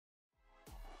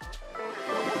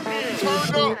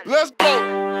Turn up, let's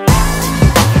go.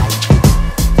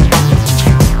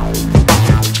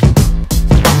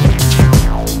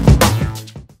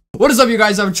 What is up, you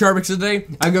guys? I'm Charmx. Today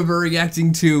I'm going to be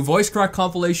reacting to Voice Crack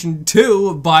Compilation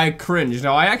 2 by Cringe.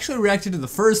 Now, I actually reacted to the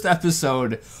first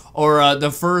episode, or the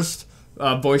first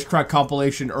Voice Crack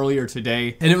Compilation earlier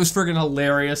today, and it was freaking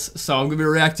hilarious, so I'm going to be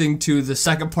reacting to the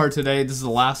second part today. This is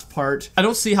the last part. I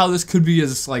don't see how this could be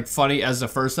as, like, funny as the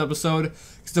first episode,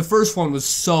 because the first one was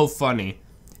so funny,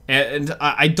 and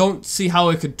I don't see how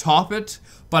it could top it,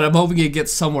 but I'm hoping it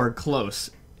gets somewhere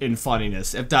close in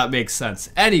funniness, if that makes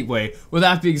sense. Anyway, with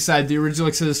that being said, the original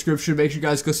link's in the description. Make sure you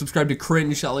guys go subscribe to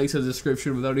Cringe. That link's in the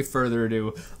description. Without any further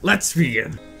ado, let's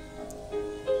begin.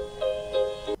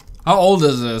 How old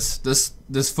is this?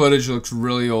 This footage looks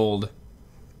really old.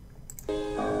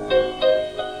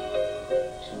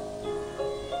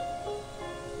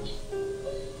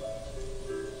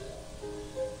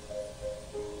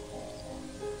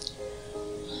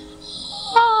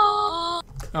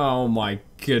 Oh my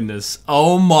goodness.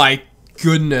 Oh my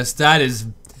goodness. That is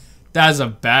a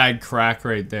bad crack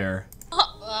right there.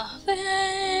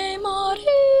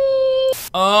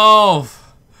 Oh.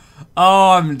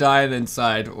 Oh, I'm dying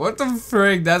inside. What the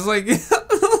frig? That's like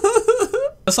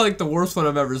that's like the worst one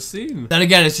I've ever seen. Then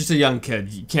again, it's just a young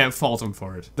kid. You can't fault him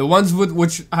for it. The ones with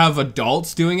which have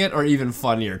adults doing it are even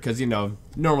funnier, because you know,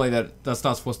 normally that's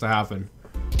not supposed to happen.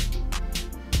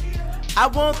 I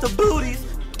want the booties.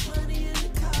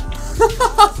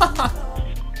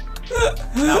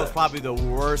 That was probably the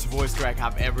worst voice crack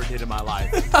I've ever did in my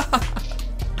life.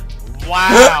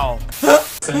 Wow.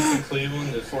 Sense in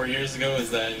Cleveland 4 years ago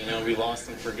is that, you know, we lost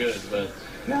him for good, but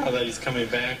now that he's coming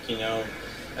back, you know,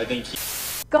 I think he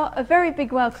got a very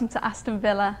big welcome to Aston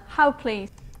Villa. How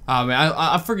pleased? Oh man,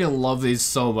 I freaking love these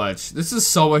so much. This is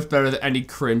so much better than any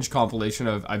Cringe compilation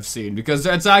I've seen, because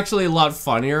it's actually a lot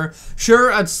funnier.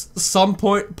 Sure, at some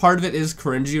point, part of it is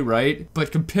cringy, right?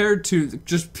 But compared to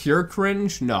just pure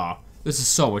cringe, nah. This is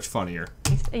so much funnier.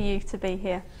 Are you to be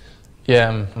here?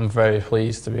 Yeah, I'm very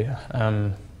pleased to be here.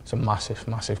 It's a massive,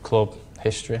 massive club.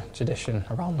 History, tradition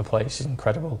around the place is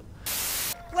incredible.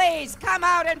 Please come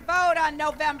out and vote on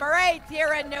November 8th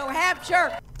here in New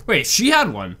Hampshire. Wait, she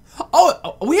had one.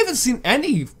 Oh, we haven't seen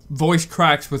any voice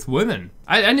cracks with women.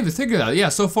 I didn't even think of that. Yeah,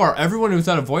 so far, everyone who's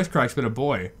had a voice crack's been a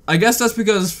boy. I guess that's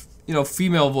because, you know,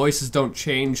 female voices don't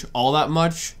change all that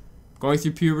much going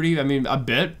through puberty. I mean, a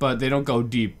bit, but they don't go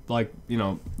deep like, you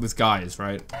know, with guys,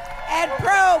 right? And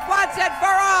prove once and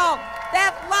for all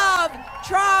that love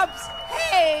trumps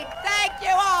hate. Thank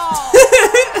you all.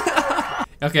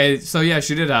 Okay, so yeah,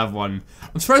 she did have one.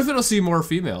 I'm surprised we don't see more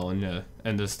female in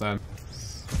this then.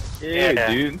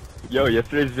 Yeah, dude. Yo,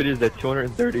 yesterday's video is at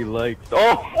 230 likes.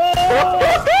 Oh!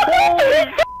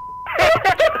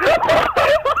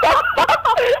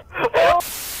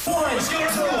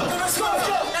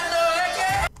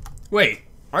 Wait,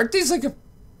 aren't these like a...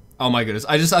 Oh my goodness,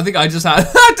 I think I just had...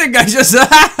 I think I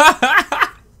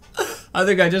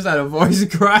just had a voice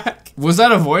crack. Was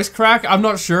that a voice crack? I'm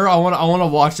not sure. I wanna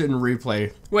watch it in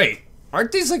replay. Wait,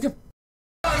 aren't these like a...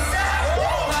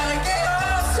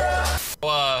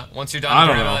 Once you're done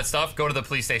doing all that stuff, go to the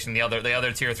police station, the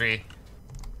other tier 3.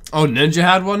 Oh, Ninja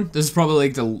had one? This is probably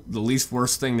like the least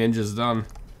worst thing Ninja's done.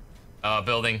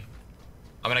 Building.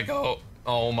 I'm gonna go.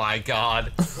 Oh my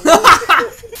god.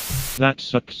 That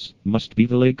sucks. Must be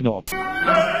the leg knob. I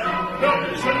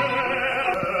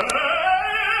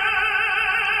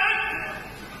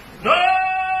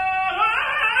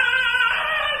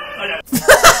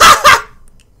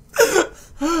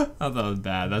thought it was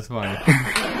bad, that's funny.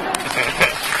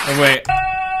 Oh, wait.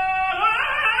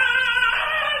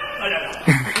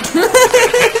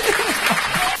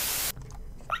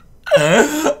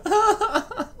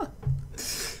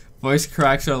 Voice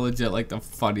cracks are legit like the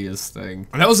funniest thing.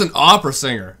 And that was an opera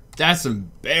singer. That's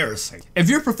embarrassing. If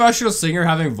you're a professional singer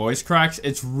having voice cracks,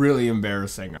 it's really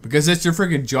embarrassing. Because it's your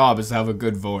freaking job is to have a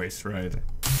good voice, right?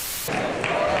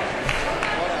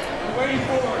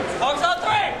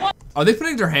 Are they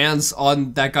putting their hands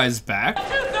on that guy's back?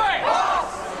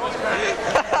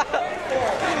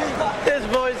 His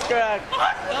voice crack.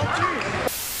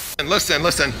 And listen,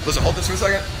 hold this for a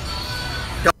second.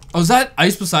 Oh, is that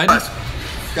Ice Poseidon?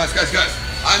 Guys,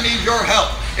 I need your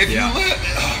help. If you live,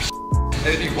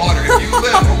 I need water. If you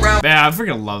live around. Man, I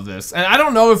freaking love this. And I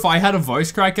don't know if I had a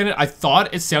voice crack in it. I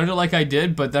thought it sounded like I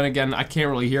did, but then again, I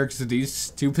can't really hear because of these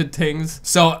stupid things.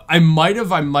 So I might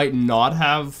have, I might not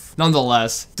have.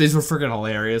 Nonetheless, these were freaking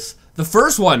hilarious. The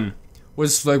first one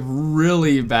was like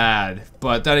really bad.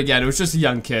 But then again, it was just a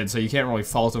young kid, so you can't really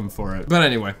fault him for it. But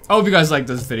anyway, I hope you guys liked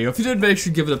this video. If you did, make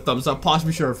sure you give it a thumbs up.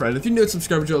 Possibly share a friend. If you're new,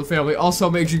 subscribe to the family. Also,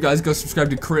 make sure you guys go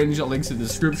subscribe to Cringe. Links in the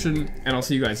description. And I'll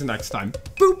see you guys next time.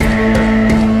 Boop!